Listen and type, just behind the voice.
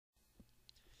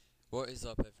What is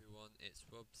up everyone, it's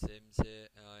Rob Sims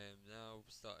here and I am now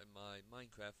starting my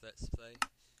Minecraft Let's Play.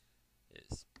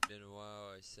 It's been a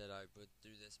while, I said I would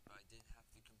do this but I didn't have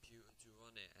the computer to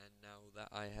run it, and now that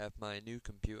I have my new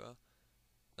computer,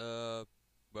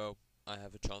 well, I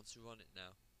have a chance to run it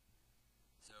now.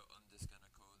 So I'm just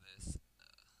gonna call this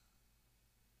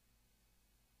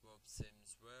Rob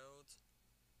Sims World,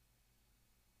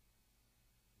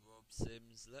 Rob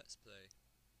Sims Let's Play.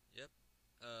 Yep.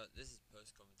 This is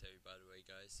post commentary by the way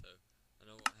guys, so I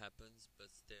know what happens,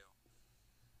 but still.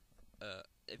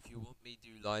 If you want me to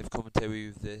do live commentary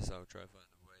with this, I'll try to find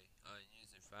a way. I'm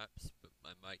using Fraps, but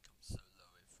my mic comes so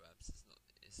low in Fraps,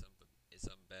 it's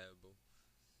unbearable.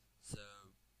 So,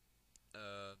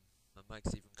 my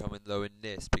mic's even coming low in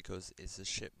this because it's a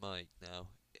shit mic now.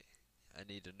 I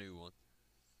need a new one.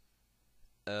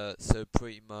 So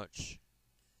pretty much,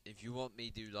 if you want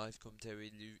me to do live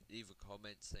commentary, leave a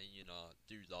comment saying,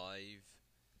 do live.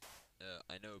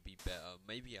 I know it'll be better.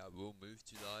 Maybe I will move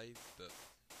to live, but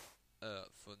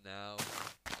for now,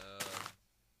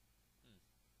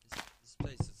 this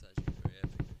place is actually very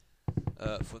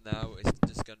epic. For now, it's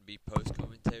just gonna be post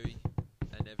commentary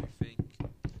and everything.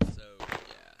 So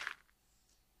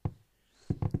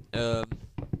yeah.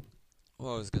 What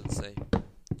I was gonna say.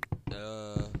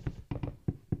 Oh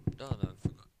no, I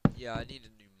forgot. Yeah, I need a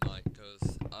new mic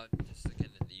because I'm just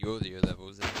looking at the audio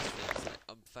levels and this thing's like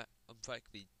I'm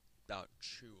practically about to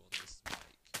chew on this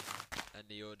mic, and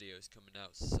the audio is coming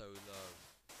out so low.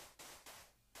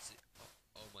 See,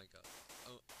 oh my god.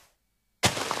 Oh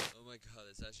my god,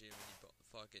 it's actually a mini pond.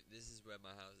 Fuck it, this is where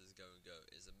my house is going to go.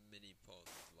 It's a mini pond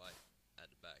right at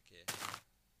the back here.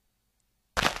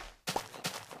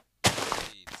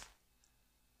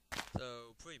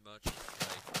 So pretty much,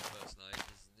 like, first night,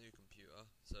 this is a new computer,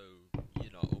 so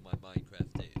all my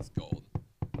Minecraft data is gone.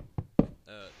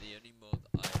 The only mod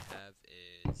I have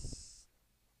is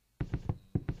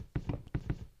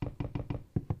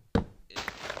I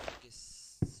think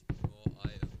it's more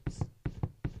items.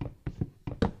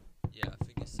 Yeah, I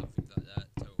think it's something like that.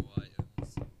 Total items.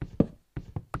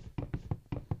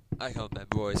 I can't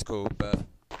remember what it's called, but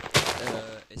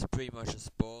it's pretty much a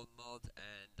spawn mod,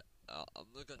 and I'm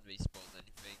not gonna respawn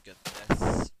anything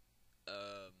unless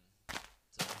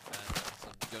something bad happens.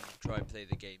 I'm gonna try and play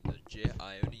the game legit.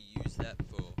 I only use that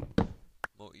for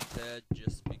multiplayer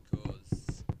just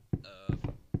because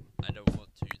I don't want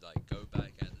to like go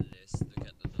back at the list, look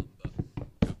at the number,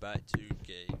 go back to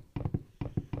game,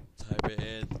 type it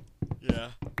in.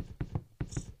 Yeah.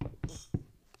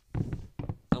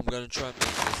 I'm gonna try and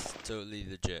make this totally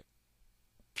legit.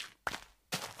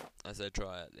 I said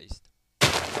try at least.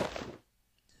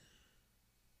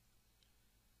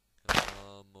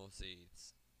 More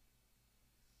seeds.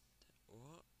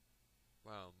 What?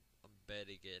 Wow, I'm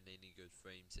barely getting any good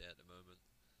frames here at the moment.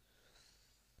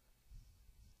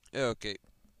 Yeah, okay.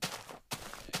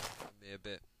 Give me a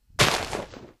bit.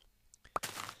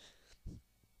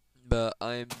 But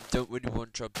I don't really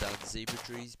want to chop down zebra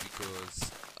trees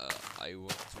because I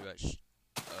want to actually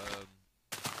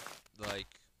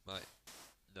like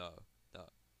no.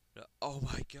 Oh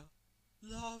my god,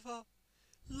 lava!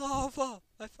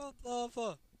 I found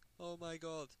lava. Oh my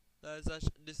god,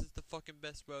 this is the fucking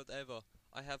best world ever.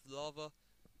 I have lava,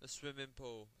 a swimming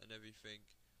pool, and everything.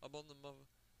 I'm on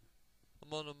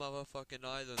a motherfucking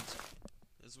island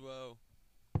as well.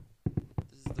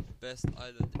 This is the best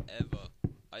island ever.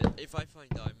 If I find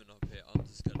diamond up here, I'm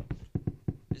just gonna.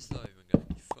 It's not even gonna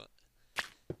be fun.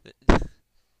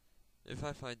 If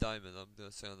I find diamond, I'm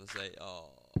just gonna say,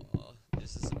 oh,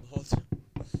 this is a mod.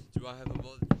 Do I have a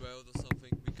modded world or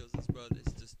something? Because this world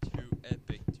is just too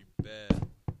epic to bear.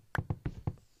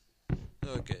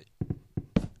 Okay.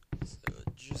 So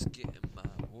just getting my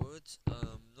wood.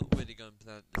 Not really gonna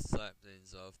plant the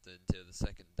saplings after until the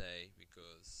second day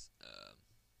because I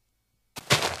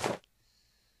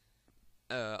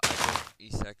don't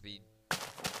exactly.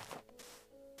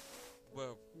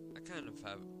 Well, I kind of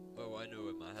have. Well, I know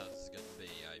where my house is gonna be.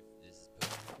 This is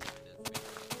perfect.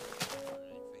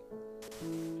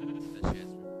 Especially as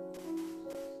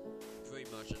pretty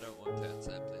much I don't want to plant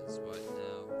saplings right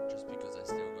now, just because I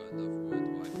still got enough wood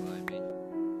right by me.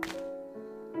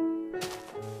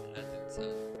 And that didn't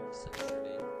sound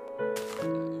sexually at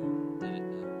all, did it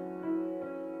now?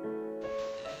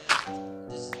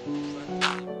 And this is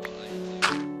practically what I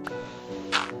do.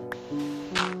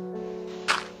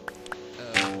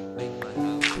 Make my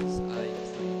houses. I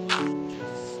pretty much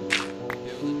just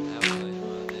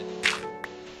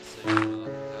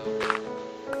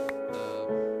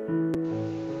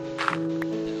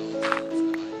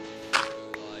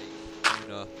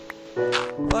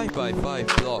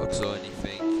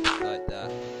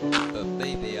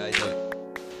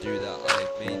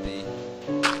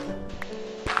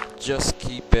just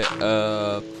keep it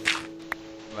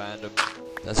random.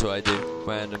 That's what I do,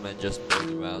 random, and just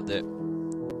build around it.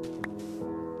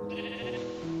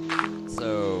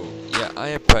 So yeah, I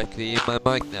am practically in my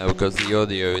mic now because the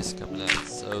audio is coming out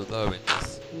so low in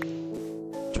this.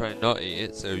 Try not to eat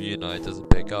it so it doesn't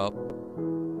pick up.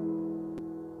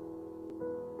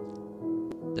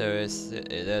 There's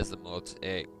the mod.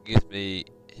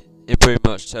 It pretty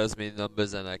much tells me the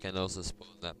numbers, and I can also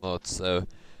spawn that mod. So,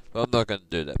 but I'm not gonna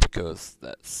do that because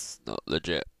that's not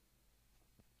legit.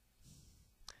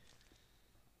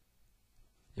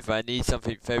 If I need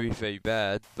something very, very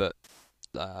bad, but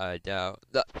I doubt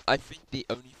that. I think the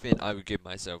only thing I would give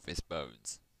myself is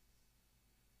bones.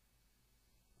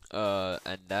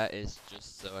 And that is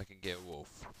just so I can get a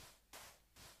wolf.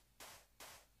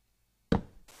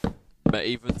 But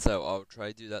even so, I'll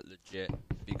try to do that legit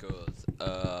because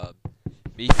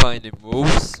me finding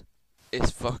wolves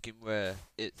is fucking rare.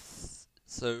 It's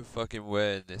so fucking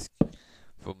rare in this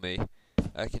for me.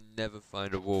 I can never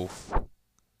find a wolf.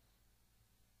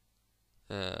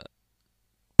 About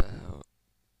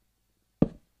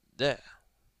there.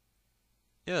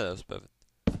 Yeah, that was perfect.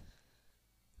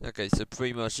 Okay, so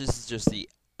pretty much this is just the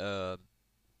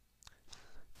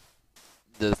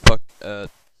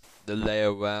lay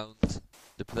around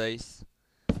the place.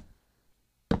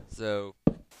 So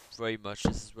pretty much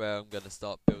this is where I'm gonna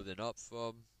start building up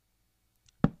from.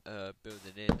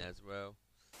 Building in as well.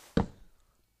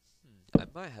 I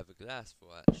might have a glass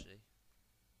for actually.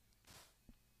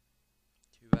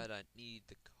 Too bad I need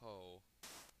the coal.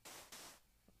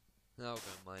 Now we're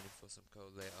gonna mine it for some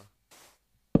coal later.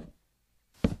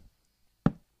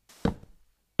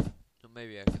 Or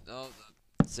maybe I can. Oh,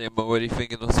 see, I'm already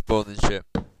thinking of spawning shit.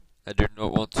 I do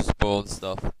not want to spawn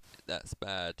stuff. That's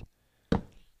bad.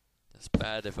 That's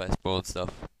bad if I spawn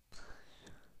stuff.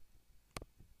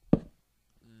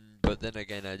 But then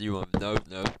again, I do want.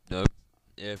 Nope.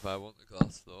 If I want the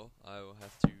glass floor, I will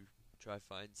have to try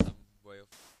find some way of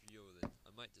fueling. I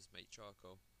might just make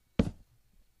charcoal.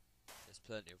 There's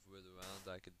plenty of wood around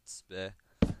I could spare.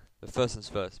 But first things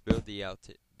first, build the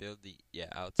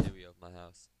outerior of my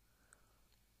house.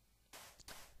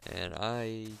 And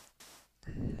I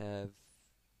have,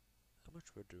 how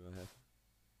much wood do I have?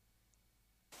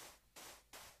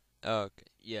 Oh, okay,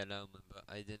 yeah, now I remember.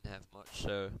 I didn't have much,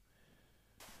 so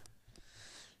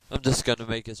I'm just gonna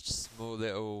make a small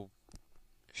little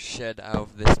shed out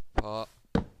of this part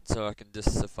so I can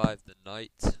just survive the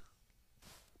night.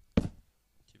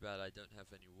 Too bad I don't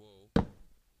have any wool.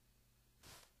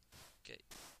 Okay.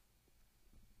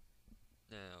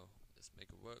 Now, let's make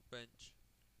a workbench.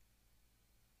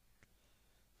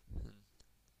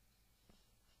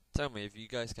 Tell me if you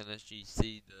guys can actually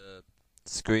see the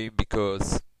screen,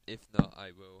 because if not,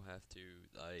 I will have to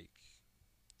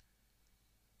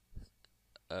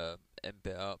amp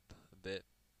it up a bit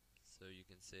so you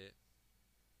can see it.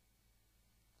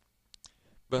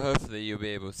 But hopefully you'll be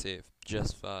able to see it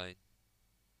just fine.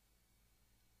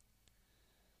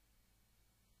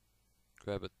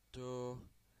 Grab a door.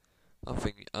 I'm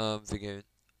thinking,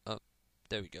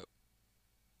 there we go.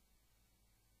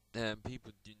 And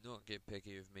people do not get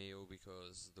picky with me all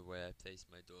because of the way I place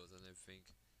my doors and everything.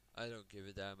 I don't give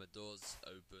a damn. A door's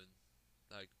open.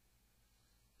 Like,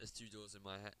 there's two doors in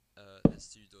my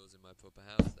proper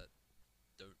house that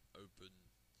don't open.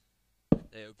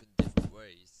 They open different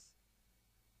ways.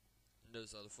 And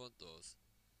those are the front doors.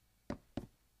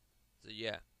 So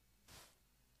yeah.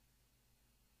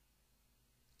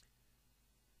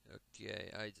 Okay,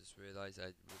 I just realised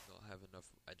I would not have enough.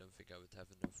 I don't think I would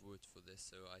have enough wood for this,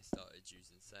 so I started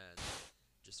using sand.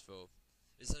 Just for,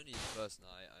 it's only the first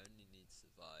night. I only need to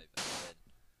survive, and then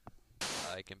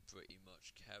I can pretty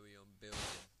much carry on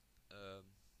building.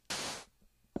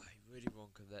 I really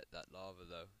want to collect that lava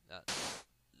though. That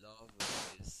lava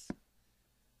is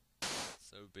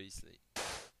so beastly.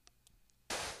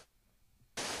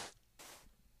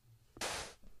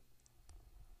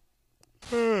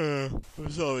 I'm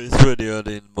sorry, it's really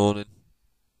early in the morning.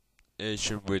 I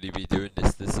shouldn't really be doing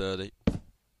this early.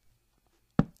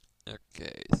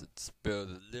 Okay, so let's build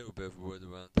a little bit of wood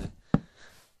around it.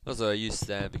 Also, I use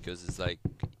sand because it's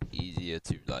easier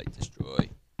to destroy.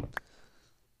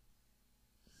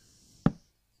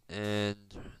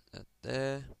 And that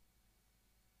there.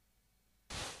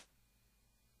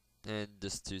 And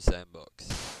just 2 sand blocks.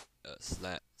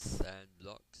 Sand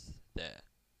blocks there.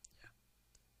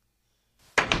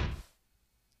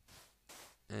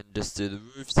 And just do the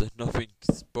roof so nothing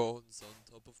spawns on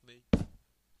top of me.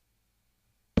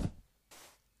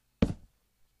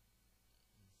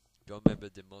 Don't remember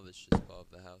demolish this part of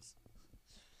the house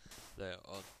later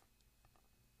on.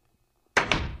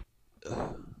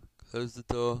 Close the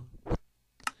door.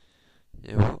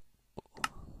 Yeah, what?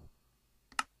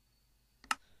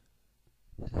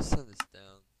 The sun is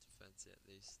down to fancy at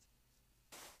least.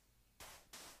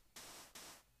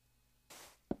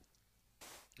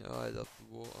 Oh, I love the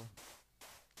water.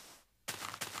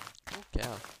 Oh,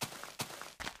 cow.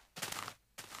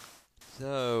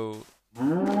 So,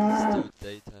 it's still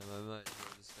daytime, I might as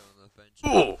well just go on an adventure.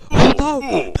 Oh no!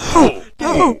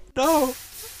 No! No!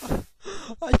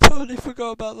 I totally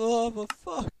forgot about the lava,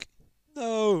 fuck!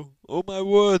 No! All my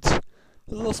words! I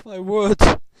lost my words!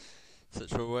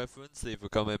 Such a reference, leave a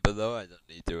comment below, I don't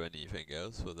need to do anything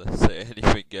else for that, say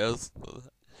anything else for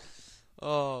that.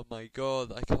 Oh my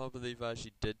god, I can't believe I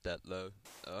actually did that though.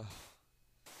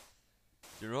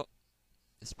 You know what?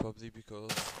 It's probably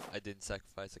because I didn't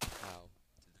sacrifice a cow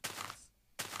to the gods.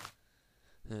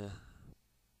 Yeah.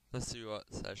 Let's see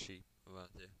what's actually around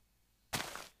here.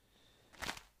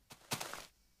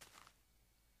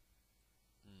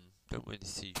 Don't really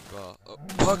see far. Oh,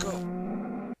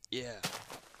 parkour! Yeah!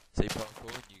 Say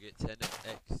parkour and you get 10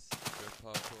 extra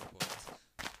parkour points.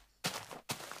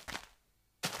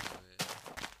 Oh, yeah.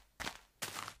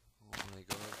 Oh my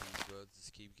god, these words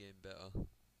just keep getting better.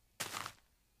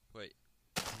 Wait.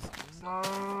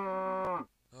 Oh,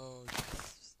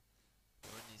 yes!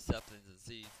 There only saplings and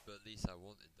seeds, but at least I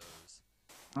wanted those.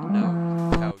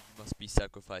 Now, cow, you must be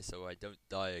sacrificed so I don't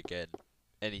die again.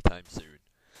 Anytime soon.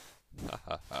 Ha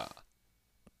ha ha.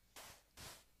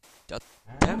 God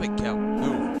damn it, cow.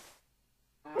 Move.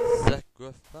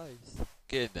 Sacrifice.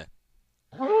 Get in there.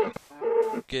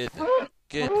 Get in there.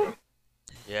 Get in there.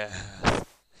 Yes.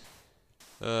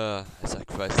 I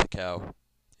sacrificed the cow.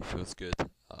 It feels good.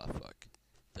 Ah, fuck.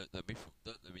 Don't let me fall.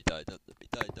 Don't let me die. Don't let me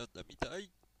die. Don't let me die.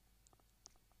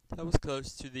 That was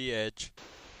close to the edge.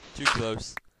 Too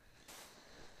close.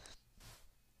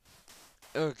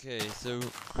 Okay, so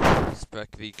it's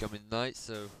practically coming night,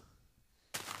 so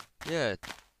yeah.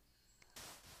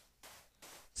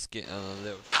 Let's get on a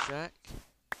little shack.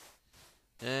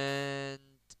 And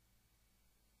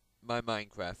my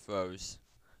Minecraft froze.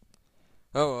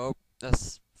 Oh well,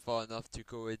 that's far enough to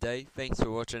call it a day. Thanks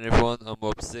for watching everyone, I'm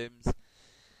Rob Sims.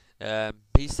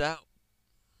 Peace out.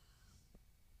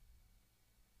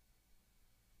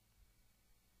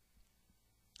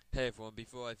 Hey everyone,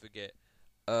 before I forget,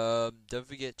 don't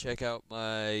forget to check out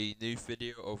my new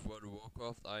video of World of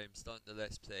Warcraft. I am starting the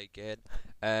Let's Play again.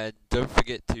 And don't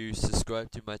forget to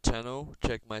subscribe to my channel.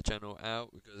 Check my channel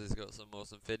out because it's got some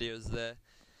awesome videos there.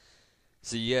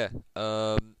 So yeah,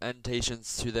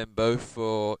 annotations to them both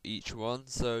for each one.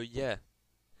 So yeah,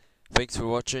 thanks for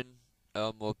watching.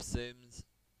 I'm Rob Sims.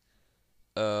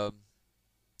 And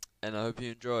I hope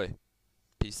you enjoy.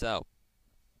 Peace out.